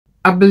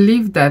I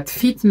believe that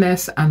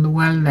fitness and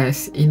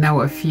wellness in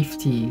our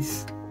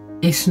 50s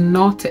is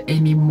not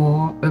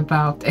anymore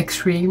about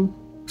extreme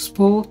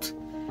sport.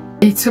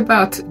 It's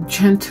about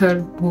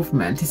gentle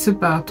movement. It's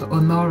about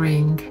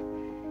honoring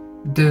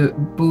the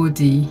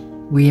body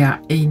we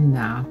are in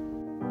now.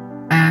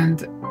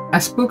 And I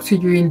spoke to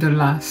you in the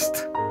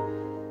last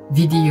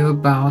video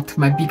about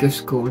my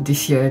biggest goal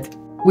this year,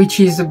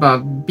 which is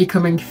about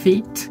becoming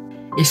fit.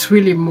 It's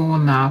really more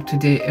now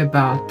today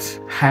about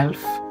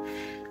health,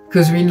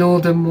 because we know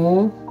the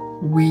more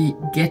we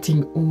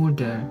getting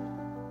older,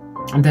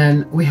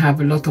 then we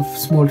have a lot of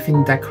small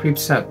things that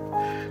creeps up,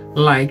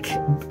 like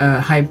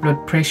high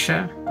blood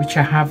pressure, which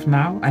I have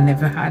now, I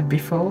never had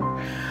before,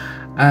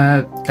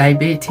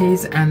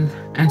 diabetes,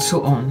 and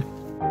so on.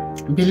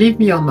 Believe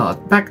me or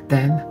not, back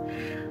then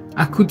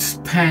I could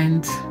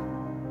spend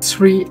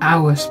 3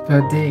 hours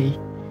per day,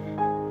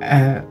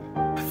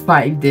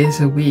 5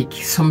 days a week,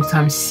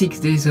 sometimes 6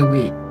 days a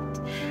week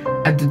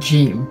at the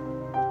gym.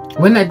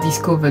 When I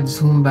discovered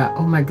Zumba,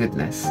 oh my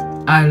goodness,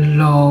 I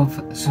love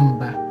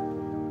Zumba.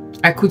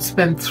 I could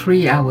spend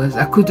 3 hours.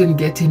 I couldn't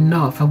get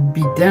enough. I would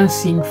be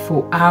dancing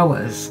for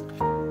hours.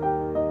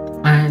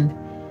 And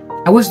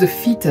I was the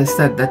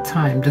fittest at that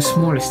time, the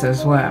smallest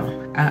as well,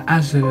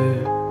 as a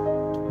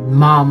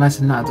mom, as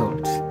an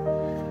adult.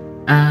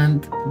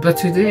 But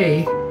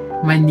today,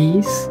 my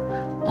knees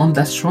aren't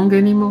that strong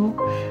anymore,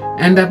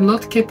 and I'm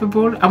not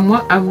capable.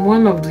 I'm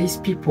one of these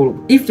people.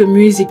 If the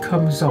music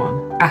comes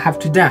on, I have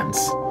to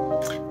dance.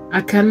 I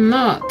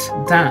cannot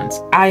dance.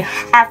 I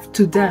have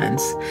to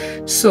dance.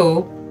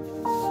 So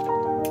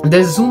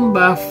there's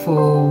Zumba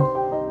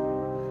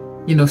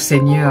for, you know,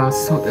 seniors,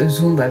 so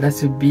Zumba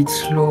that's a bit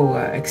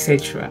slower,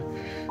 etc.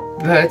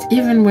 But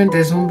even when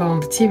there's Zumba on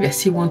the TV, I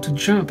still want to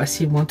jump. I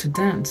still want to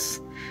dance.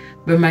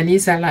 But my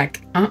knees are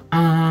like,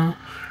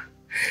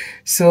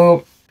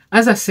 So,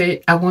 as I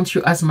say, I want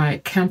you as my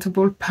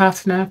accountable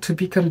partner to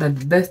become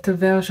that better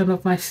version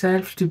of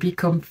myself, to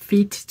become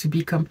fit, to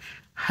become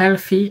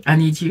healthy. I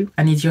need you.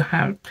 I need your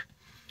help.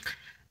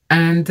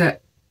 And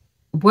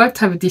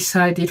what I've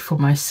decided for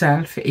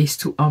myself is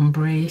to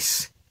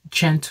embrace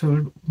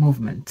gentle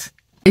movement.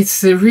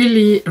 It's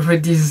really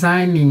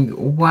redesigning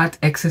what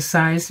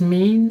exercise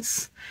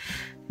means.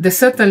 There's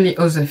certainly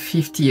other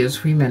 50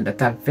 years women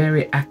that are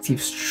very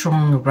active,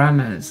 strong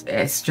runners.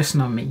 It's just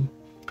not me.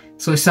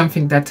 So it's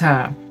something that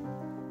I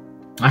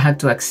had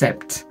to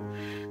accept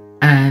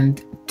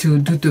and to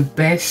do the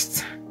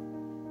best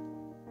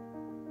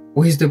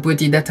with the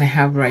body that I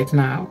have right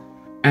now.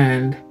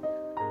 And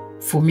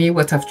for me,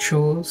 what I've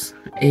chose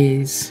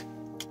is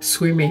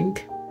swimming,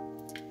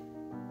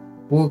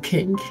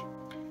 walking,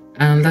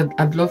 and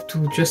I'd love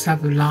to just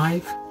have a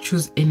live,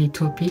 choose any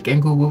topic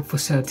and go walk for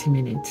 30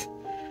 minutes.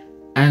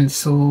 And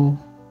so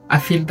I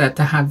feel that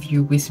I have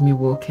you with me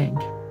walking.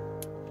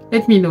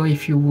 Let me know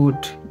if you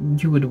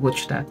would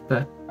watch that,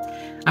 but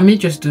I may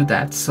just do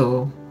that,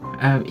 so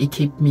it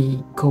keeps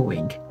me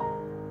going.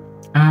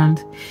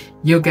 And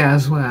yoga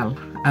as well.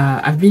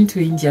 I've been to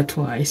India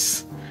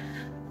twice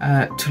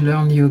to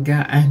learn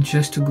yoga and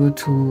just to go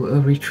to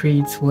a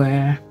retreat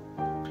where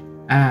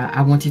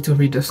I wanted to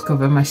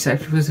rediscover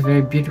myself. It was a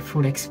very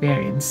beautiful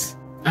experience.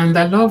 And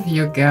I love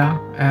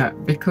yoga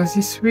because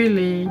it's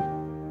really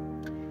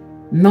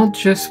not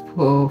just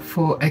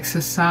for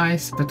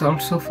exercise, but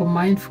also for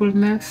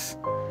mindfulness,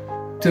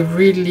 to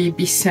really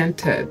be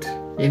centered,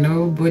 you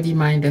know, body,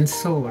 mind, and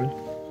soul.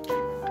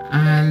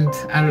 And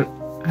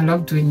I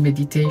love doing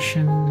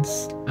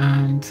meditations.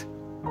 And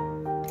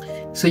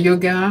so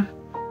yoga,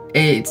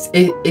 it's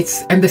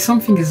and there's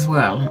something as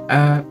well.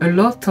 A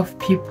lot of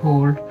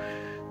people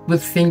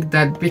would think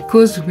that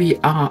because we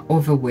are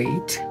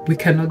overweight, we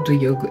cannot do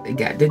yoga.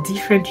 The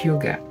different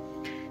yoga.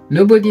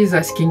 Nobody is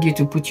asking you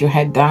to put your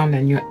head down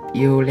and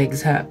your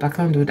legs up. I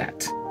can't do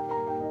that.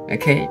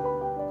 Okay?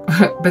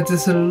 But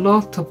there's a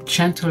lot of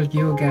gentle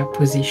yoga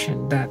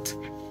position that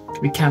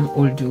we can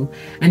all do.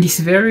 And it's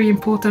very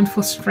important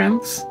for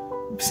strength,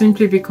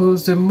 simply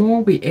because the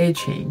more we're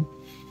aging,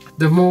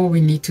 the more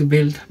we need to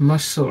build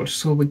muscle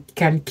so we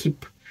can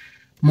keep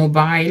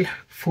mobile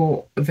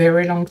for a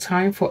very long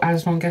time, for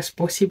as long as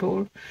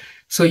possible.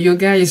 So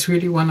yoga is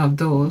really one of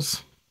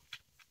those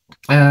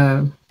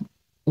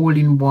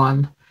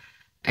all-in-one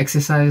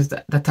exercise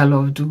that I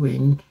love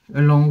doing,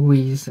 along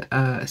with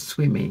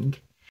swimming.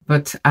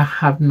 But I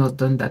have not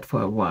done that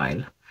for a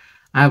while.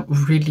 I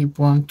really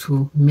want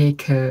to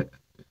make a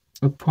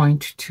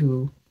point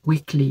to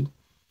weekly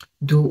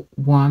do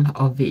one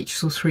of each.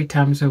 So 3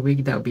 times a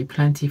week, that would be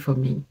plenty for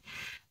me.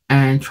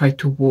 And try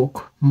to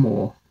walk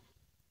more.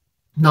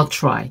 Not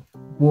try,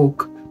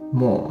 walk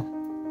more.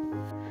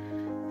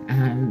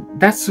 And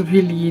that's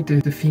really the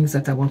things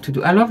that I want to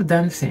do. I love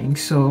dancing,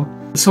 so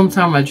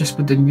sometimes I just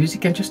put the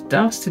music and just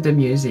dance to the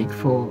music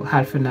for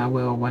half an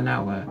hour or 1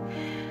 hour.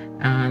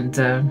 And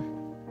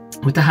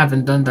but I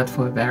haven't done that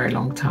for a very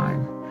long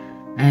time.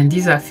 And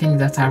these are things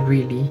that I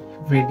really,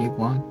 really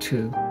want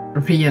to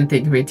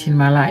reintegrate in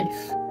my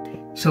life.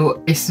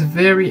 So it's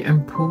very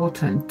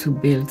important to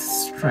build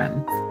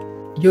strength.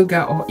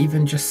 Yoga, or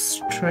even just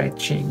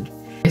stretching,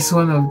 It's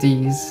one of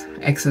these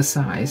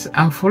exercise.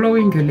 I'm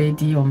following a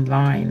lady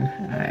online.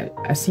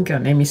 I think her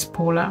name is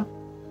Paula,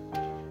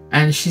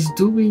 and she's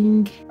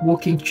doing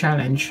walking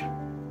challenge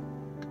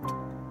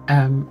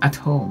at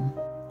home.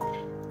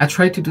 I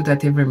try to do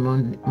that every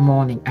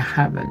morning. I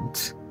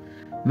haven't,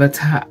 but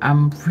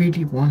I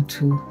really want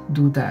to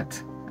do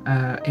that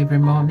every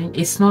morning.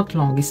 It's not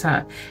long.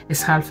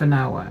 It's half an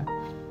hour,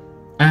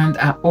 and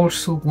I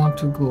also want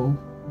to go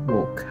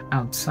walk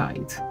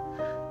outside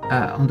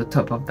on the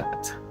top of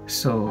that.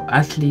 So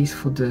at least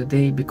for the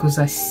day, because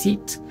I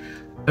sit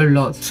a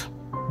lot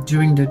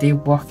during the day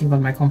working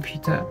on my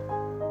computer.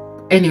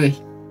 Anyway,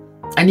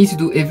 I need to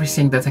do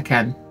everything that I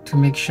can to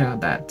make sure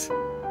that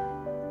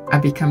I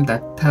become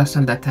that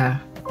person that I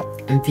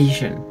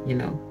envision, you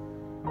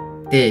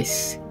know,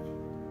 this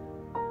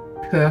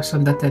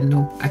person that I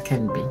know I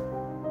can be.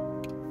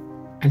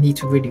 I need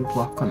to really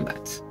work on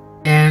that.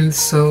 And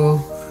so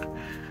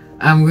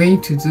I'm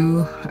going to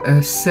do a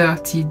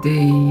 30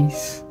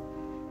 days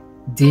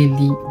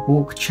daily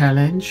walk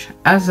challenge.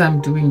 As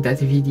I'm doing that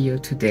video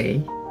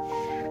today,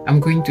 I'm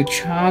going to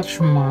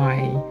charge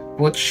my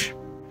watch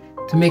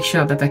to make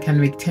sure that I can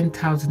make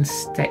 10,000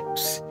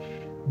 steps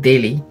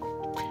daily.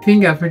 The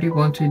thing I really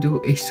want to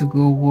do is to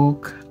go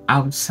walk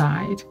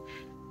outside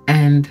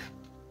and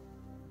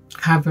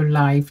have a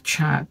live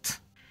chat.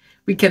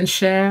 We can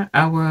share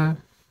our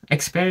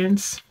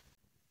experience.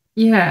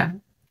 Yeah,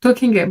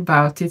 talking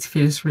about it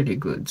feels really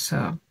good.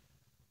 So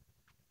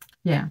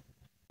yeah.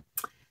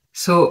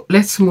 So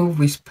let's move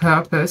with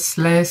purpose.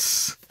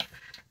 Let's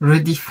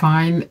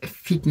redefine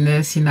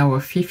fitness in our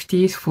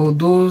 50s. For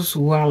those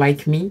who are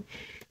like me,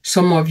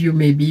 some of you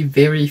may be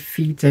very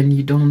fit and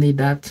you don't need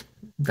that.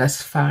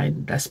 That's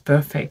fine. That's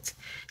perfect.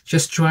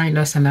 Just join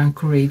us and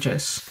encourage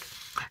us.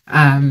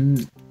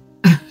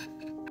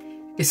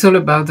 It's all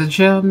about the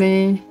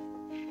journey,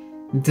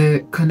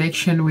 the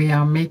connection we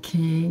are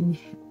making,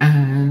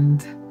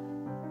 and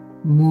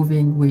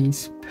moving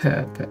with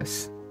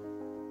purpose.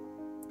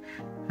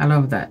 I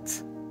love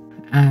that.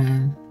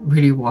 And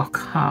really work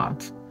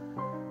hard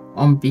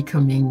on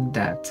becoming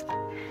that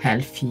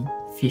healthy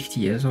 50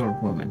 years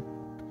old woman.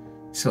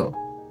 So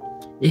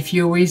if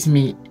you're with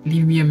me,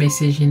 leave me a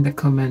message in the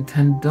comment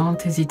and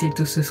don't hesitate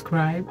to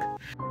subscribe.